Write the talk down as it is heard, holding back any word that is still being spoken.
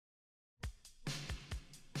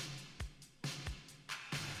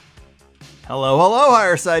Hello,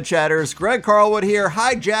 Fireside Chatters. Greg Carlwood here,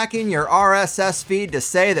 hijacking your RSS feed to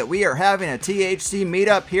say that we are having a THC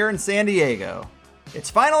meetup here in San Diego. It's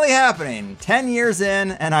finally happening, 10 years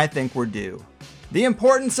in, and I think we're due. The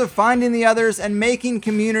importance of finding the others and making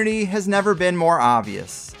community has never been more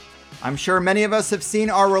obvious. I'm sure many of us have seen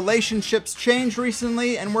our relationships change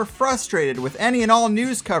recently, and we're frustrated with any and all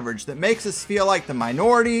news coverage that makes us feel like the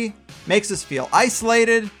minority, makes us feel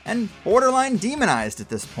isolated, and borderline demonized at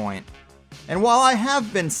this point. And while I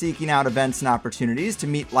have been seeking out events and opportunities to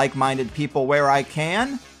meet like-minded people where I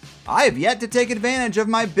can, I have yet to take advantage of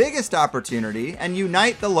my biggest opportunity and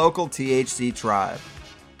unite the local THC tribe.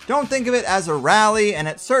 Don't think of it as a rally, and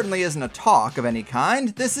it certainly isn't a talk of any kind.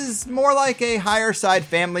 This is more like a higher side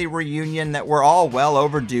family reunion that we're all well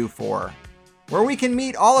overdue for, where we can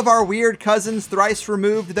meet all of our weird cousins thrice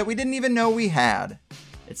removed that we didn't even know we had.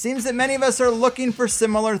 It seems that many of us are looking for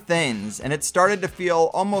similar things, and it started to feel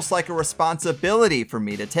almost like a responsibility for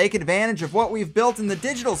me to take advantage of what we've built in the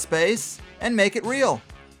digital space and make it real.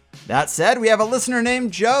 That said, we have a listener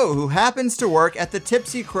named Joe who happens to work at the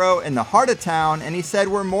Tipsy Crow in the heart of town, and he said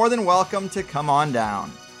we're more than welcome to come on down.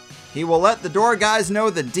 He will let the door guys know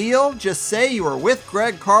the deal. Just say you are with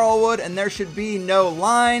Greg Carlwood, and there should be no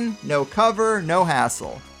line, no cover, no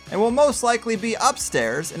hassle, and will most likely be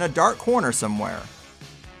upstairs in a dark corner somewhere.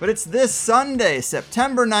 But it's this Sunday,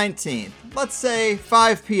 September 19th, let's say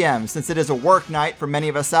 5 p.m. since it is a work night for many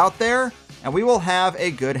of us out there, and we will have a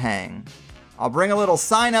good hang. I'll bring a little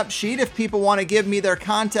sign-up sheet if people want to give me their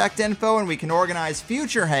contact info, and we can organize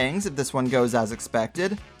future hangs if this one goes as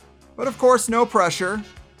expected. But of course, no pressure.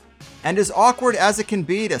 And as awkward as it can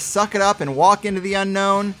be to suck it up and walk into the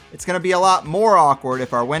unknown, it's going to be a lot more awkward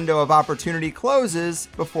if our window of opportunity closes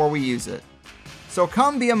before we use it. So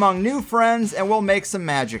come be among new friends and we'll make some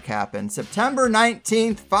magic happen. September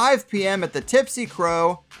 19th, 5 p.m. at the Tipsy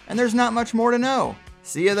Crow, and there's not much more to know.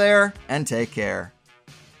 See you there and take care.